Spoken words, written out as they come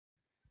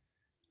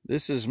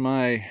This is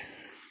my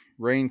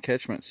rain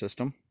catchment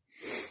system.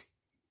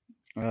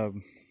 I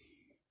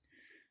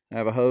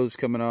have a hose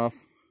coming off.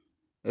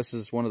 This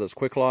is one of those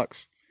quick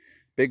locks,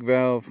 big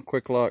valve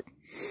quick lock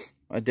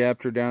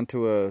adapter down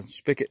to a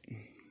spigot.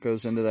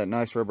 Goes into that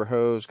nice rubber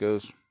hose,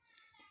 goes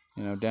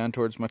down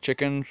towards my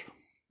chickens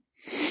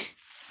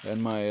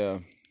and my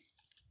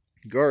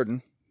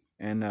garden.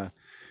 And I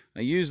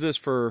use this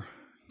for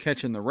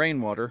catching the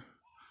rainwater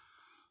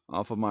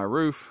off of my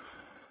roof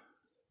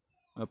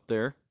up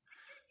there.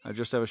 I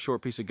just have a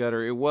short piece of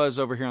gutter. It was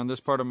over here on this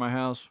part of my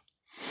house.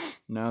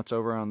 Now it's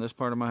over on this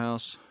part of my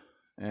house.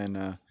 And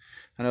I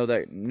know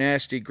that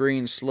nasty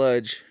green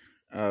sludge,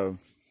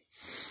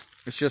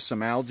 it's just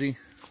some algae.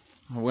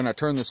 When I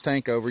turn this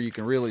tank over, you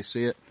can really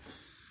see it.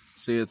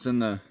 See, it's in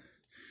the,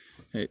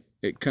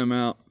 it come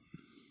out,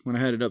 when I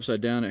had it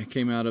upside down, it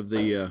came out of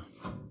the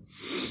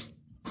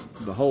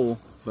hole.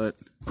 But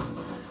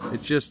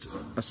it's just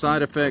a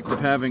side effect of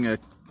having a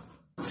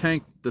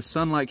tank the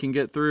sunlight can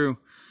get through,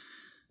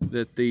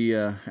 that the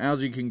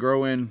algae can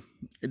grow in.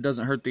 It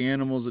doesn't hurt the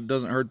animals, it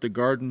doesn't hurt the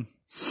garden.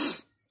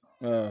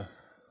 But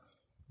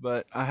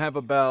I have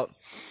about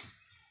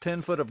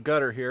 10 foot of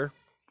gutter here,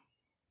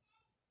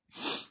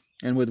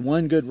 and with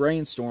one good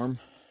rainstorm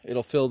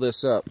it'll fill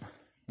this up.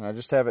 And I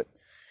just have it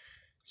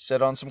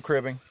set on some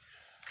cribbing,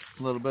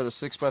 a little bit of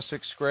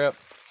 6x6 scrap.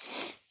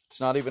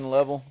 It's not even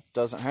level,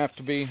 doesn't have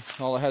to be.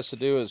 All it has to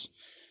do is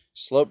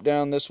slope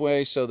down this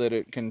way so that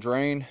it can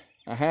drain.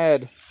 I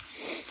had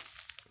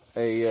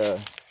a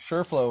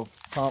SureFlow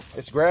pump.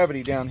 It's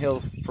gravity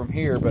downhill from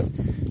here, but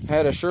I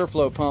had a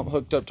SureFlow pump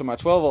hooked up to my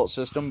 12-volt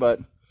system, but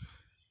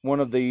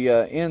one of the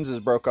ends is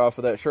broke off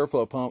of that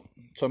SureFlow pump,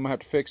 so I'm gonna have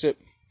to fix it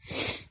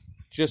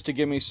just to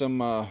give me some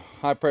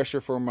high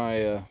pressure for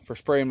my for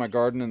spraying my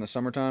garden in the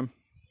summertime.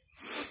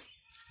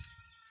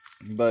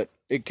 But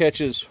it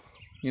catches,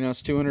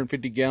 it's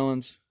 250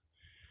 gallons,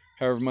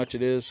 however much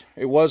it is.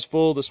 It was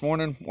full this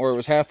morning, or it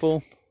was half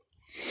full,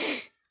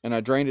 and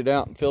I drained it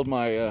out and filled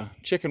my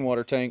chicken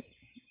water tank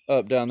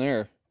up down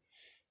there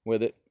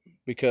with it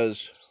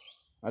because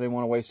I didn't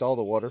want to waste all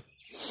the water.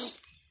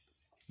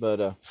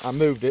 But I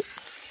moved it.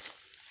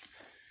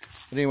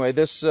 But anyway,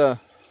 this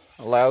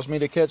allows me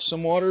to catch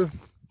some water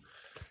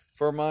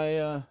for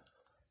my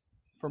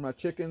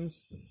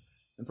chickens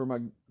and for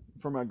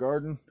my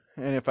garden.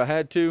 And if I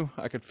had to,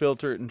 I could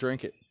filter it and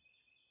drink it.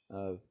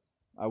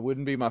 I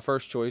wouldn't be my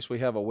first choice. We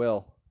have a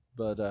well,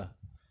 but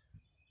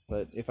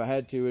if I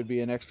had to, it'd be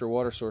an extra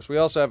water source. We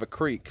also have a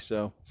creek,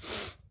 so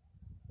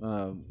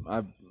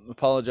I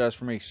apologize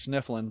for me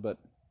sniffling, but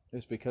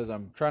it's because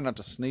I'm trying not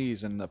to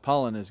sneeze and the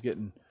pollen is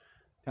getting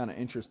kind of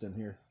interesting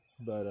here.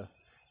 But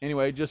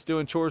anyway, just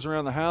doing chores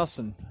around the house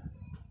and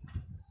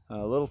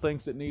little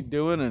things that need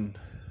doing, and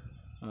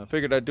I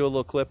figured I'd do a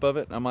little clip of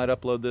it. I might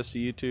upload this to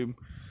YouTube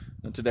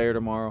today or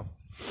tomorrow.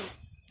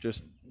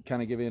 Just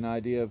kind of give you an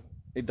idea of,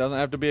 it doesn't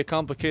have to be a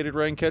complicated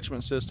rain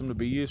catchment system to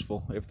be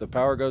useful. If the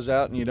power goes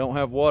out and you don't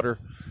have water,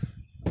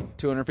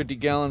 250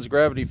 gallons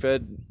gravity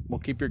fed will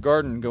keep your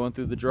garden going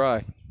through the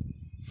dry.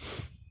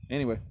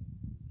 Anyway,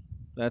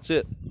 that's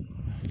it.